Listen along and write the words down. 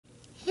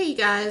Hey you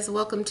guys,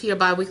 welcome to your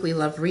bi-weekly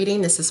love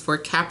reading. This is for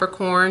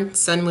Capricorn,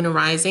 Sun, Moon, and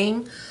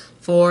Rising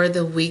for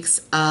the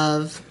weeks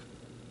of,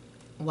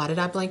 why did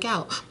I blank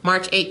out?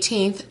 March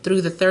 18th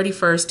through the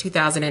 31st,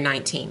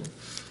 2019.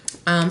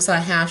 So I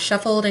have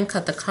shuffled and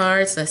cut the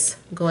cards. Let's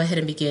go ahead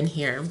and begin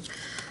here.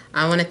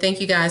 I want to thank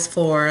you guys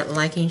for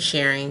liking,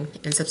 sharing,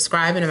 and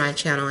subscribing to my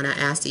channel, and I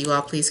ask that you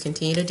all please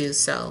continue to do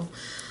so.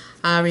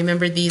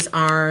 Remember, these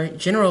are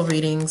general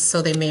readings,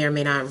 so they may or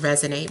may not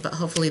resonate, but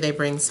hopefully they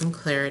bring some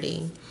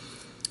clarity.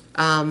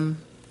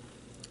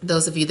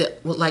 Those of you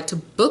that would like to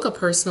book a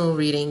personal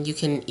reading, you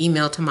can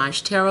email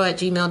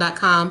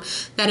TemajTarot@gmail.com.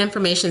 That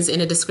information is in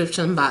the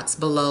description box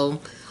below.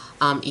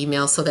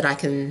 Email so that I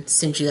can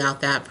send you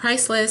out that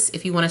price list.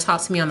 If you want to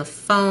talk to me on the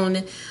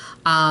phone,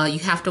 you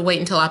have to wait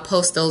until I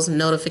post those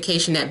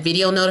that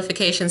video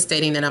notification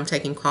stating that I'm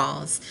taking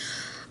calls.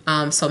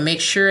 So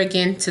make sure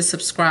again to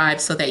subscribe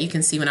so that you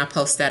can see when I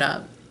post that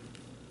up.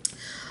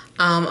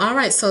 All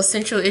right, so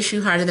central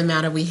issue, heart of the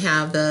matter, we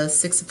have the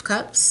Six of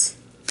Cups,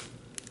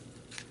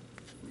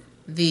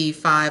 the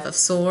Five of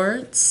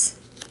Swords,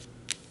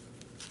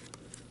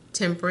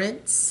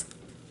 Temperance,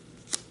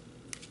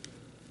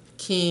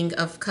 King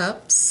of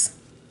Cups,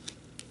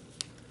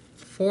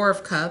 Four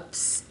of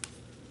Cups,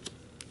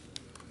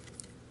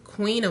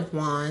 Queen of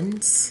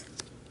Wands,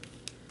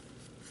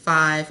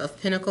 Five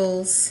of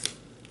Pentacles,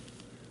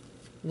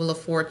 Wheel of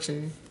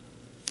Fortune.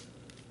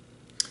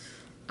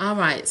 All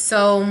right,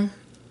 so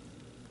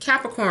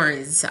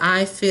Capricorns,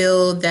 I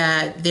feel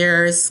that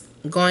there's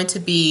going to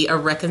be a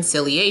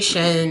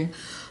reconciliation,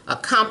 a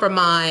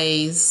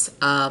compromise,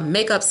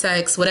 make-up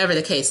sex, whatever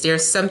the case.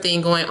 There's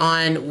something going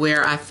on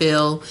where I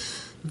feel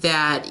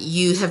that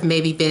you have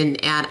maybe been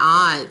at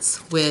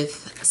odds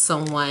with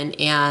someone,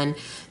 and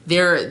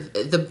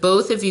the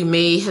both of you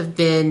may have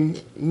been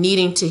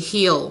needing to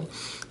heal.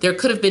 There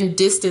could have been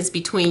distance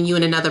between you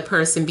and another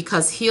person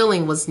because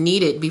healing was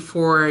needed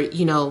before,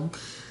 you know,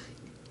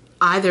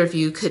 either of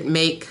you could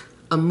make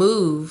a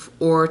move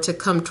or to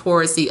come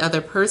towards the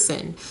other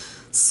person.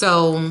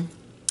 So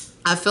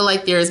I feel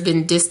like there's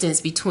been distance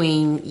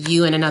between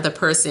you and another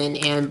person,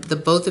 and the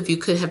both of you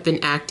could have been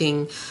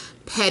acting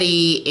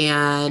petty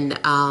and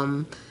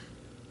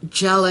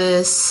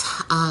jealous,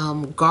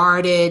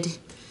 guarded,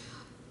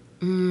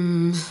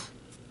 maybe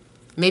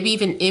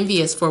even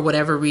envious for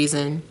whatever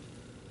reason.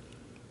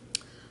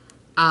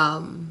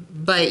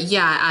 But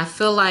yeah, I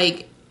feel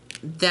like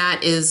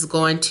that is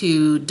going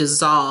to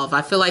dissolve.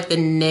 I feel like the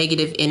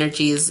negative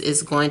energy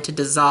is going to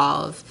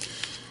dissolve.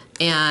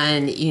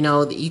 And, you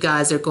know, you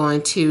guys are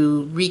going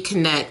to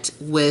reconnect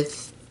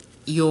with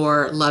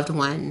your loved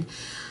one,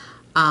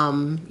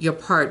 your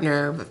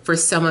partner. For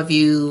some of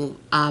you,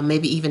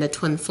 maybe even a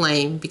twin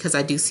flame, because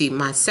I do see one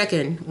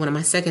of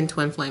my second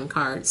twin flame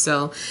cards.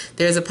 So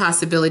there's a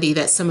possibility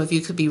that some of you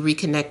could be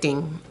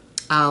reconnecting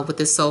with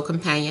this soul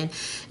companion.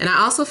 And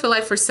I also feel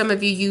like for some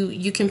of you,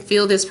 you can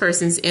feel this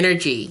person's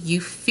energy. You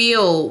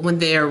feel when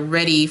they're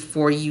ready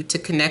for you to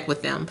connect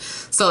with them.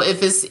 So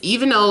if it's,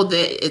 even though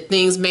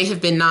things may have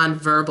been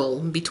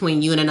nonverbal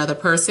between you and another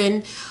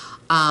person,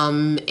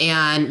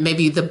 and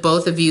maybe the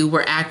both of you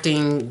were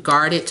acting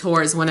guarded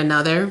towards one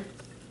another,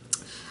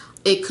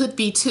 it could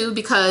be too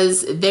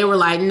because they were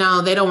like, no,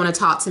 they don't want to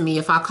talk to me.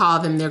 If I call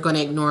them, they're going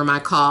to ignore my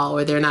call,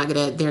 or they're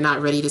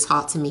not ready to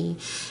talk to me.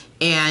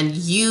 And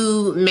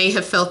you may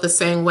have felt the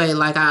same way,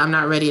 like I'm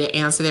not ready to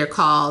answer their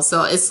call.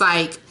 So it's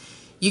like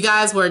you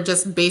guys were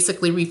just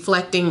basically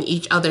reflecting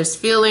each other's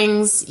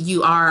feelings.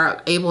 You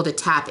are able to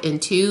tap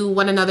into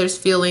one another's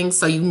feelings,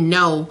 so you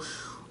know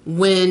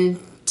when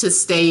to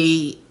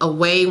stay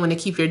away, when to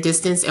keep your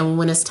distance, and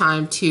when it's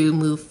time to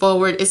move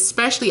forward,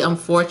 especially,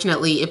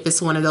 unfortunately, if it's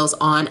one of those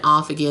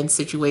on-off again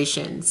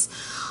situations.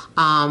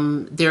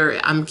 I'm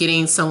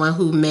getting someone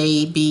who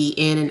may be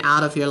in and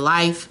out of your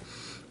life.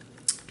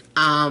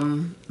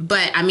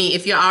 But I mean,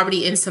 if you're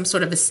already in some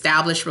sort of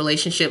established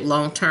relationship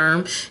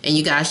long-term and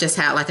you guys just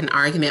had like an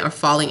argument or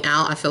falling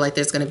out, I feel like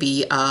there's going to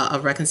be a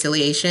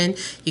reconciliation.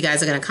 You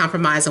guys are going to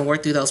compromise and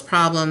work through those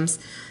problems.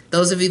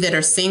 Those of you that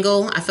are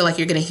single, I feel like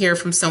you're going to hear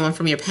from someone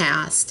from your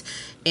past.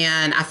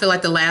 And I feel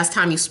like the last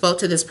time you spoke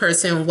to this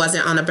person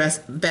wasn't on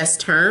the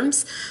best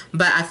terms,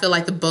 but I feel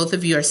like the both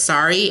of you are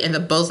sorry and the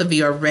both of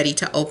you are ready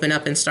to open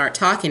up and start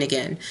talking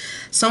again.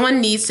 Someone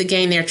needs to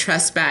gain their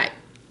trust back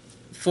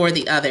for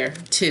the other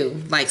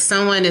too. Like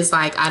someone is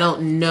like, I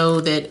don't know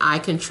that I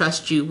can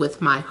trust you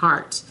with my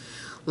heart.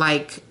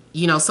 Like,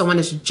 you know, someone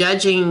is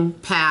judging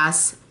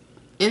past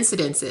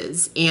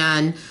incidences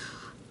and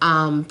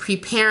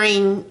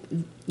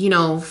preparing, you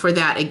know, for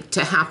that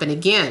to happen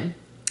again.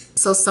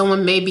 So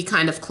someone may be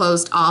kind of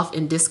closed off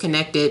and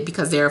disconnected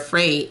because they're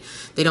afraid,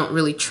 they don't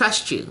really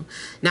trust you.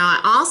 Now,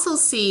 I also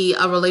see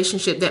a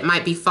relationship that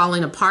might be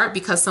falling apart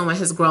because someone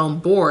has grown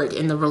bored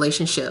in the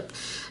relationship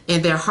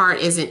and their heart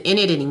isn't in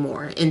it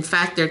anymore. In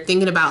fact, they're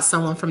thinking about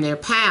someone from their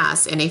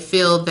past and they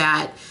feel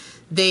that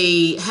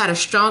they had a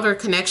stronger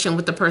connection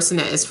with the person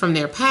that is from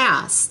their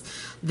past.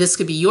 This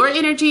could be your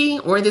energy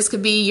or this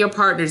could be your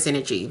partner's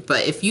energy.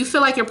 But if you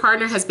feel like your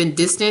partner has been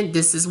distant,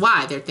 this is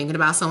why. They're thinking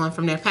about someone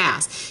from their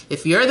past.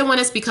 If you're the one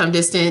that's become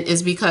distant,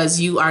 it's because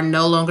you are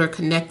no longer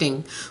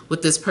connecting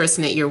with this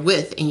person that you're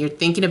with, and you're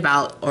thinking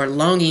about or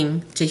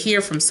longing to hear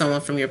from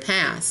someone from your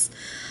past.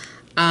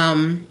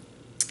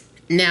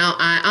 Now,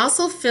 I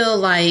also feel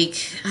like,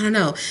 I don't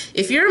know,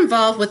 if you're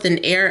involved with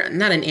an air,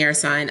 not an air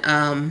sign,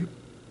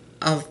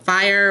 a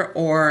fire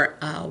or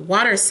a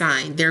water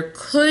sign, there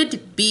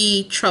could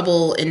be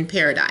trouble in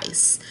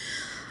paradise.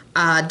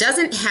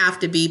 Doesn't have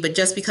to be, but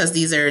just because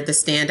these are the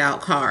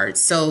standout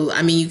cards. So,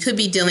 I mean, you could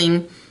be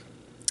dealing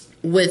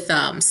with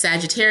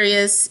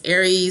Sagittarius,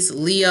 Aries,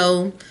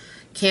 Leo,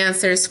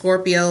 Cancer,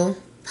 Scorpio,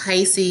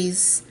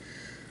 Pisces.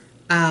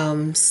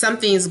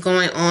 Something's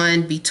going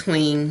on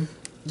between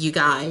you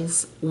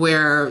guys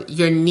where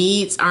your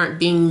needs aren't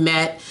being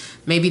met.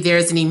 Maybe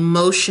there's an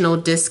emotional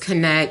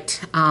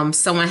disconnect.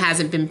 Someone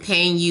hasn't been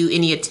paying you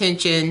any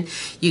attention.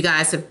 You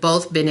guys have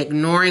both been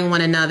ignoring one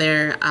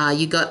another.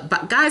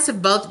 Guys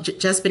have both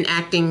just been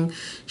acting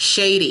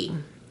shady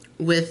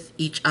with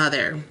each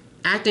other,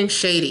 acting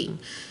shady,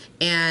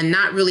 and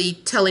not really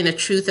telling the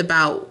truth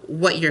about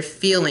what you're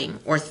feeling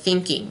or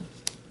thinking.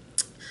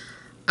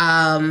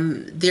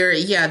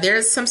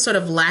 There's some sort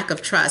of lack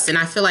of trust, and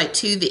I feel like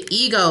too the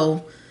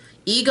ego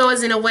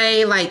is in a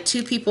way like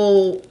two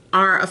people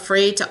are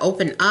afraid to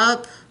open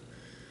up.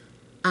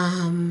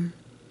 I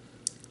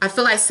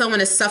feel like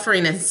someone is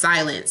suffering in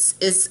silence,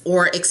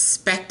 or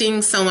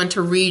expecting someone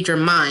to read your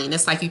mind.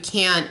 It's like you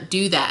can't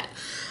do that.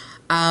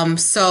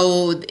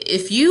 So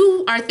if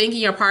you are thinking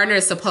your partner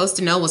is supposed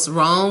to know what's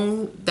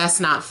wrong, that's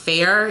not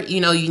fair.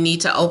 You know, you need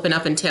to open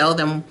up and tell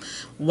them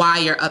why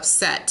you're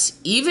upset.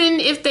 Even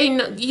if they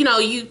know,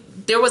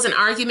 there was an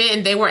argument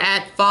and they were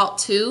at fault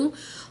too.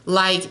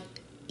 Like,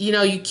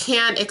 you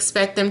can't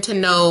expect them to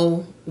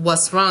know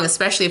what's wrong,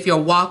 especially if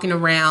you're walking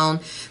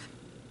around,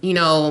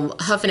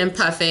 huffing and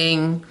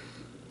puffing,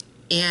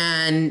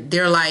 and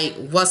they're like,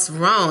 what's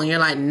wrong? You're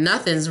like,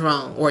 nothing's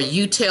wrong. Or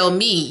you tell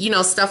me,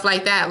 stuff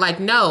like that. Like,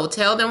 no,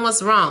 tell them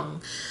what's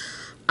wrong.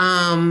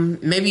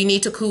 Maybe you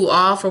need to cool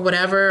off or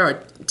whatever,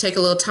 or take a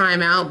little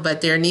time out,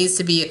 but there needs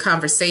to be a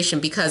conversation,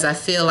 because I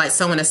feel like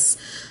someone is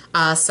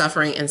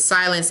suffering in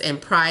silence, and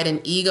pride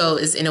and ego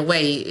is in a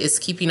way is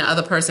keeping the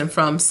other person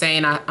from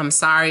saying I'm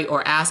sorry,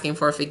 or asking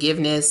for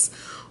forgiveness,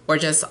 or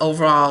just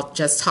overall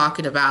just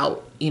talking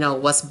about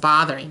what's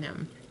bothering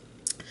them.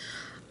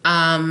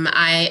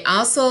 I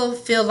also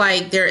feel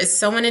like there is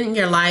someone in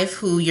your life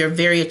who you're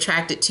very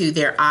attracted to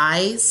their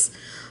eyes.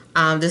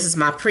 This is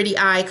my pretty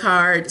eye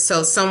card.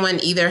 So someone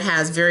either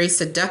has very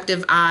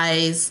seductive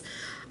eyes,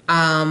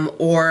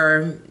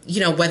 or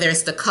whether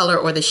it's the color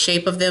or the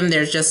shape of them,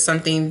 there's just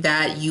something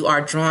that you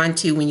are drawn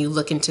to when you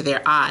look into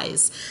their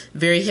eyes.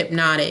 Very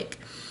hypnotic.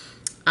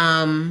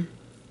 I'm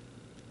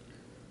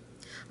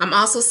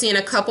also seeing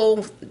a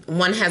couple,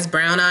 one has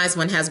brown eyes,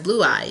 one has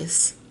blue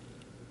eyes.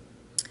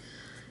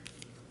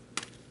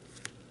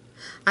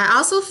 I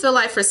also feel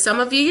like for some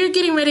of you, you're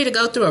getting ready to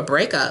go through a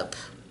breakup,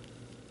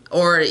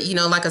 or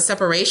like a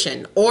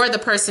separation, or the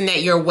person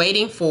that you're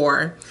waiting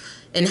for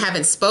and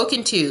haven't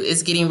spoken to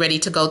is getting ready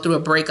to go through a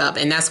breakup,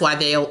 and that's why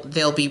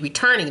they'll be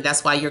returning.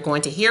 That's why you're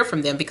going to hear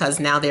from them, because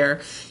now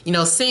they're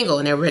single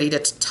and they're ready to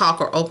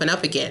talk or open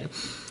up again.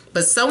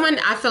 But someone,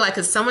 I feel like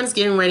if someone's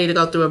getting ready to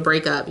go through a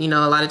breakup, a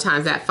lot of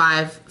times that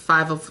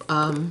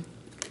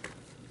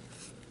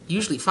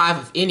usually five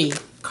of any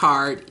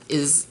card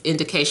is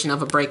indication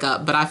of a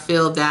breakup. But I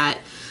feel that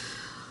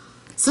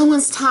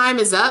someone's time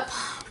is up.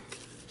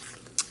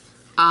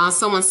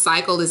 Someone's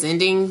cycle is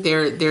ending.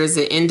 There's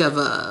an end of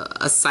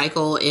a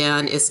cycle,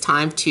 and it's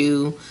time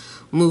to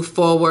move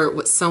forward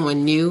with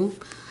someone new.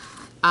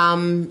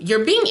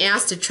 You're being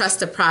asked to trust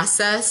the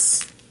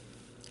process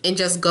and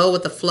just go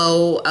with the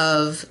flow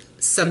of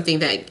something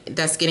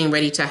that's getting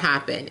ready to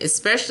happen,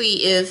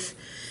 especially if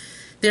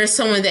there's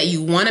someone that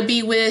you want to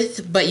be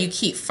with, but you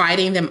keep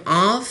fighting them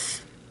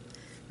off.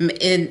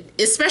 And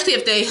especially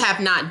if they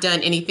have not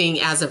done anything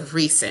as of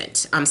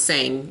recent, I'm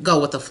saying go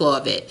with the flow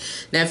of it.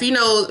 Now, if you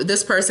know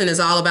this person is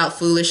all about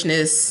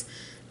foolishness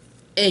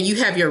and you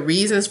have your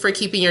reasons for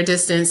keeping your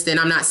distance, then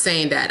I'm not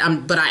saying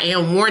that. But I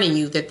am warning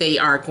you that they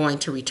are going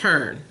to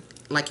return.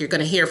 Like, you're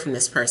going to hear from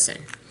this person.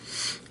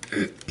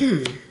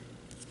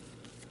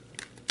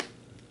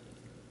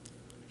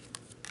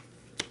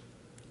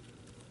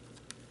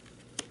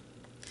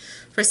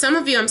 For some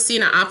of you, I'm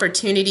seeing an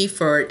opportunity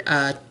for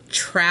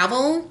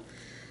travel.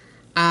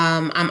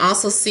 I'm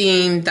also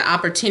seeing the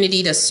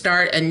opportunity to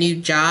start a new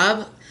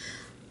job.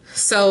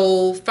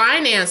 So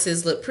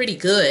finances look pretty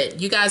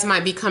good. You guys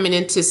might be coming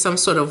into some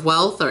sort of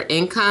wealth or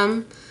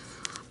income.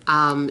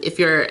 If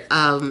you're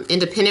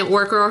independent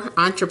worker,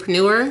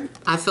 entrepreneur,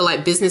 I feel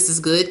like business is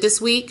good this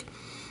week.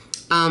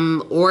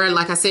 Or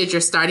like I said,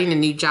 you're starting a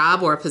new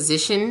job or a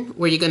position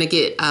where you're going to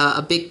get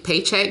a big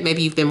paycheck.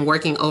 Maybe you've been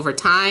working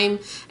overtime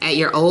at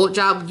your old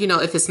job.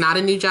 If it's not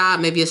a new job,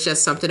 maybe it's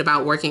just something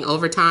about working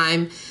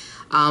overtime.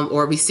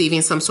 or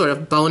receiving some sort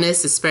of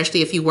bonus,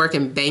 especially if you work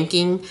in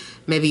banking.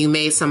 Maybe you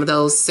made some of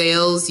those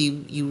sales,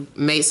 you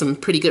made some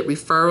pretty good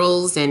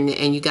referrals,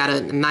 and you got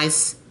a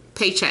nice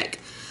paycheck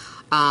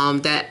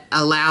that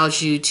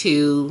allows you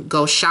to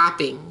go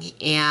shopping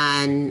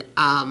and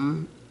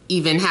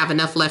even have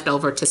enough left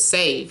over to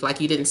save, like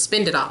you didn't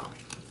spend it all.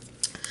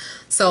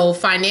 So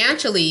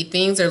financially,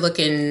 things are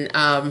looking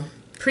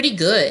pretty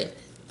good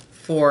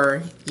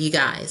for you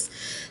guys.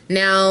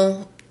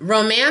 Now,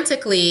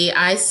 romantically,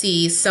 I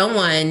see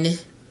someone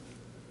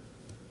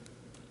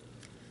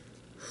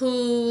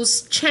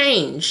who's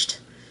changed.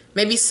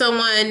 Maybe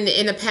someone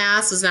in the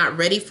past was not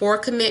ready for a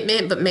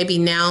commitment, but maybe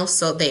now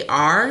so they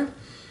are.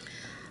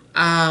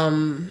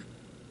 Someone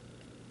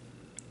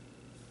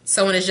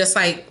has just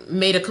like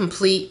made a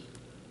complete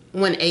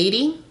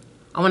 180.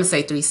 I want to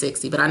say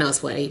 360, but I know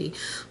it's 180.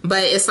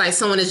 But it's like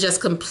someone is just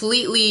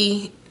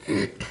completely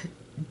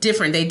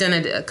different. They've done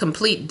a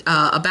complete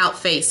about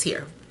face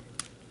here.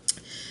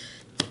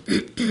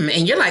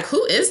 And you're like,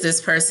 who is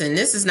this person?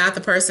 This is not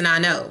the person I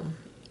know.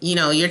 You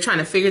know, you're trying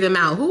to figure them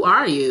out. Who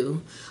are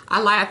you?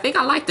 I think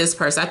I like this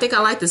person. I think I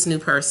like this new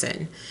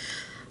person.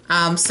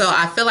 So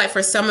I feel like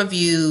for some of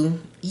you,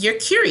 you're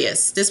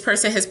curious. This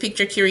person has piqued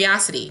your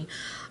curiosity.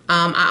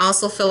 I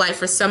also feel like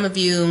for some of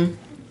you,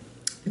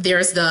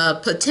 there's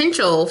the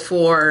potential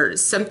for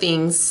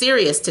something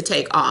serious to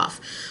take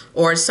off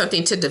or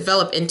something to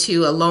develop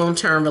into a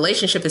long-term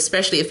relationship,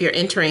 especially if you're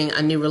entering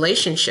a new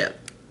relationship.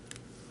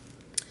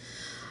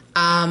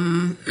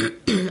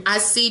 I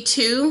see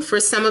too,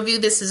 for some of you,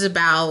 this is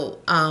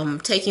about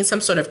taking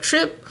some sort of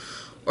trip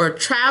or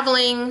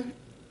traveling,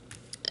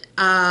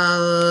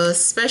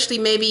 especially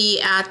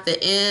maybe at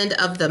the end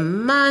of the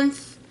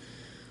month.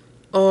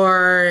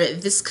 Or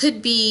this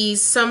could be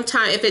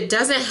sometime, if it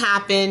doesn't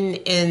happen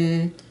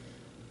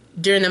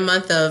during the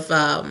month of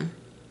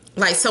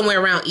like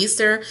somewhere around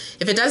Easter,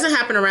 if it doesn't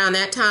happen around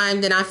that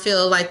time, then I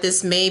feel like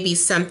this may be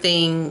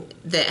something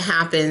that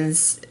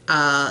happens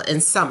in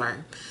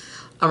summer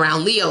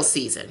around Leo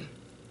season.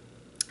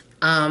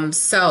 I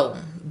feel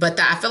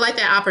like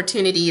that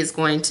opportunity is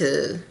going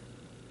to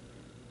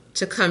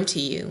come to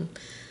you.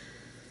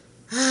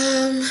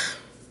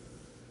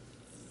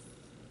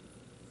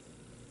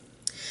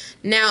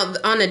 Now,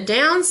 on the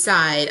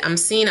downside, I'm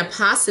seeing a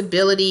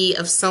possibility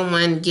of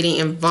someone getting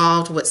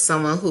involved with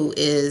someone who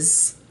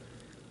is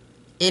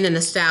in an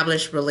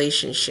established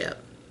relationship.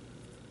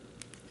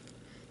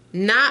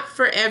 Not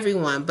for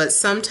everyone, but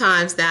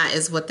sometimes that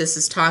is what this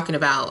is talking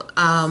about.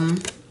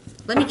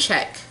 Let me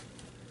check.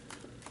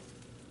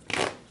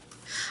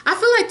 I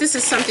feel like this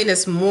is something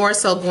that's more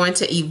so going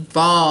to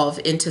evolve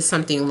into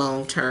something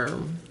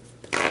long-term.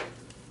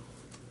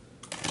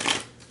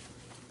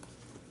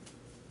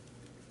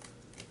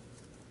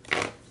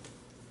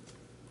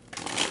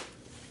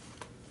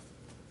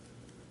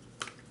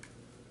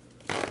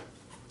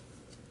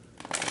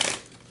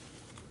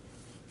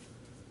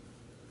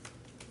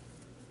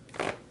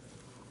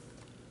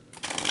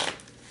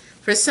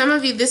 For some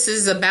of you, this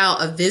is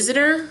about a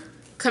visitor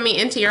coming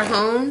into your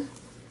home.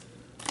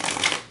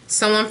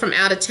 Someone from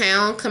out of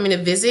town coming to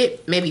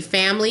visit, maybe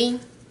family,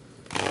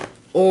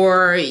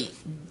 or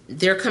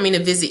they're coming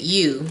to visit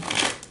you.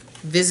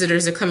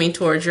 Visitors are coming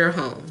towards your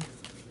home.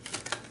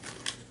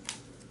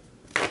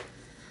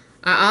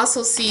 I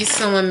also see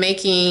someone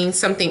making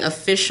something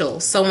official.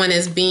 Someone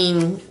is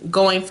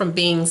going from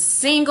being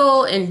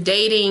single and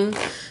dating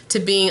to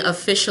being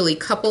officially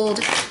coupled.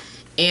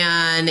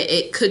 And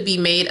it could be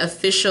made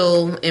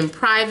official in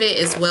private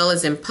as well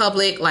as in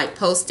public, like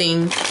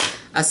posting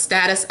a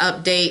status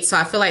update. So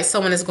I feel like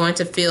someone is going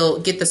to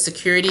get the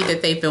security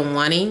that they've been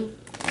wanting.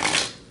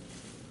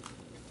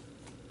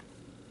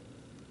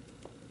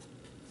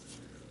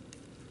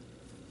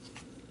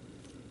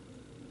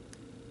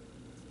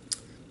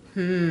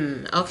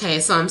 Okay,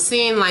 so I'm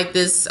seeing like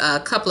this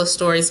couple of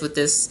stories with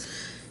this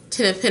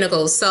Ten of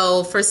Pentacles.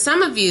 So for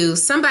some of you,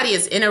 somebody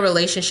is in a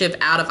relationship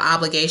out of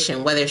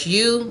obligation, whether it's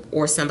you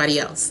or somebody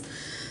else.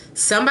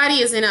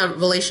 Somebody is in a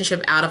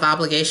relationship out of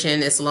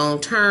obligation. It's long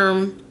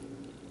term.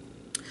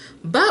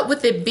 But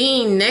with it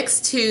being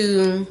next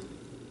to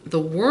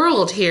the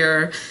World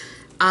here,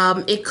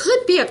 it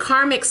could be a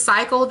karmic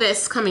cycle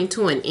that's coming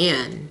to an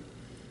end.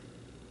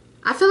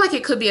 I feel like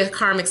it could be a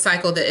karmic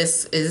cycle that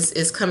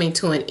is coming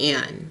to an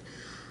end.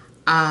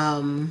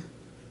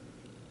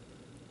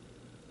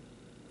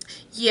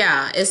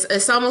 Yeah,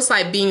 it's almost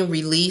like being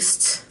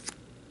released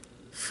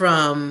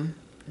from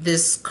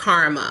this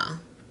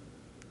karma.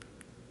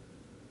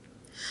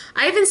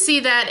 I even see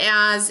that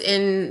as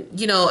in,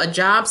 you know, a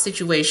job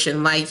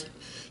situation. Like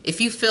if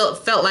you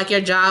felt like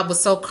your job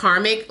was so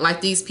karmic,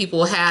 like these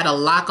people had a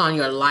lock on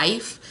your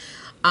life,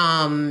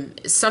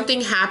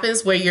 something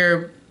happens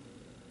where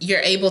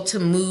you're able to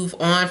move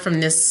on from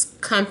this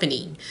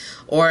company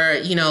or,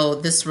 you know,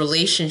 this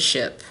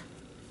relationship.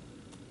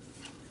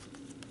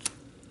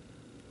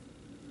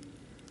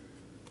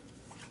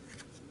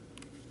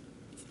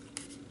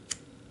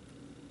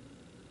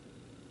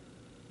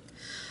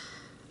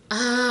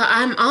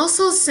 I'm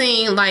also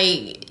seeing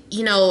like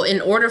you know, in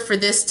order for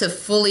this to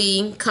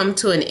fully come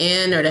to an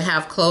end or to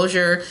have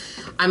closure,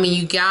 I mean,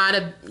 you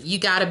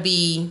gotta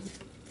be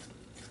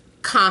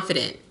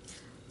confident,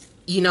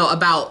 you know,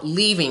 about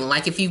leaving.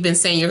 Like if you've been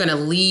saying you're gonna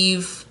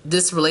leave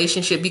this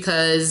relationship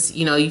because,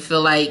 you know, you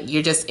feel like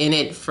you're just in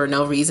it for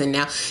no reason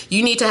now,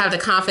 you need to have the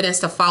confidence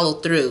to follow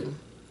through.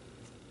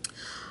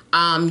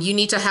 You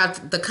need to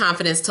have the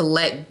confidence to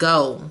let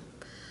go.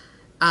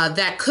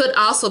 That could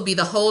also be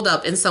the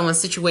holdup in someone's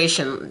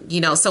situation.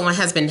 You know, someone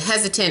has been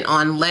hesitant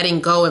on letting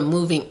go and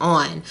moving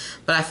on,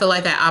 but I feel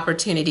like that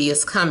opportunity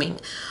is coming.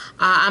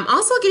 I'm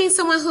also getting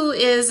someone who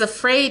is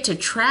afraid to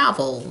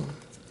travel.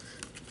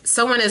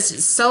 Someone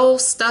is so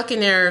stuck in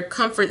their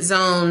comfort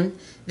zone.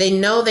 They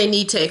know they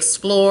need to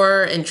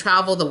explore and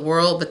travel the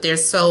world, but they're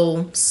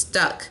so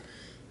stuck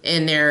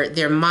in their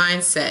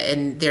mindset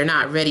and they're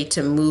not ready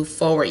to move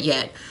forward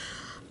yet.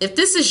 If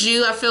this is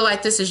you, I feel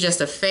like this is just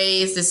a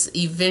phase. This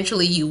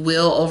eventually you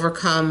will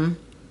overcome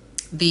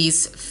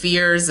these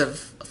fears of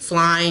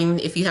flying,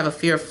 if you have a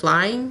fear of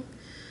flying.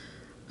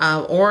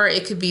 Or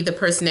it could be the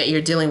person that you're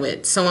dealing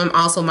with. Someone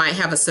also might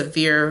have a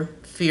severe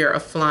fear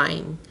of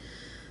flying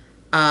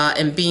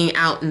and being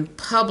out in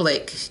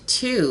public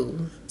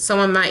too.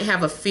 Someone might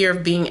have a fear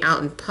of being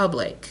out in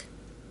public.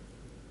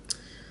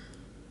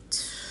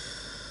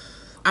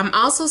 I'm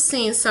also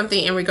seeing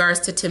something in regards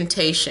to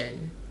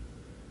temptation.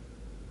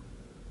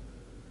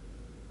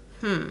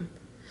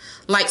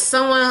 Like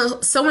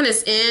someone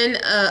is in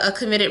a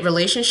committed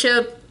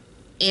relationship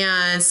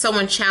and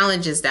someone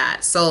challenges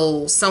that.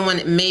 So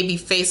someone may be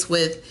faced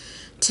with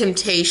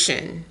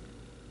temptation.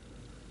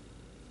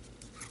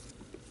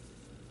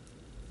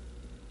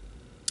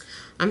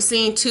 I'm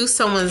seeing too,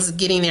 someone's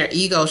getting their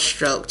ego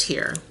stroked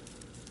here.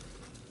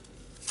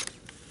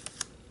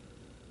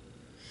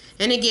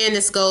 And again,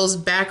 this goes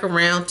back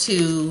around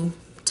to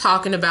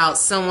talking about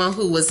someone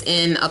who was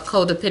in a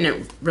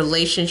codependent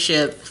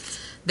relationship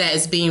that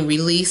is being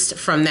released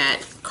from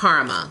that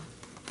karma.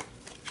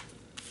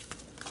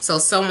 So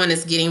someone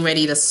is getting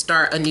ready to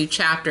start a new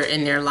chapter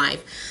in their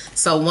life.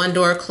 So one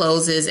door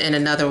closes and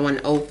another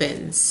one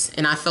opens.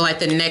 And I feel like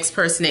the next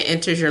person that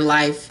enters your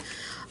life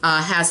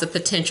has the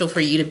potential for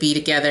you to be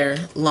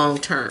together long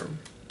term.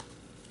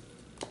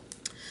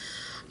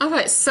 All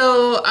right,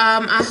 so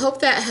I hope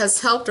that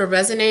has helped or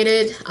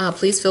resonated.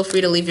 Please feel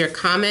free to leave your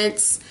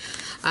comments.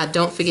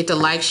 Don't forget to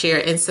like,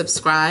 share, and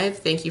subscribe.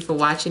 Thank you for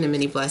watching and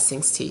many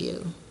blessings to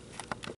you.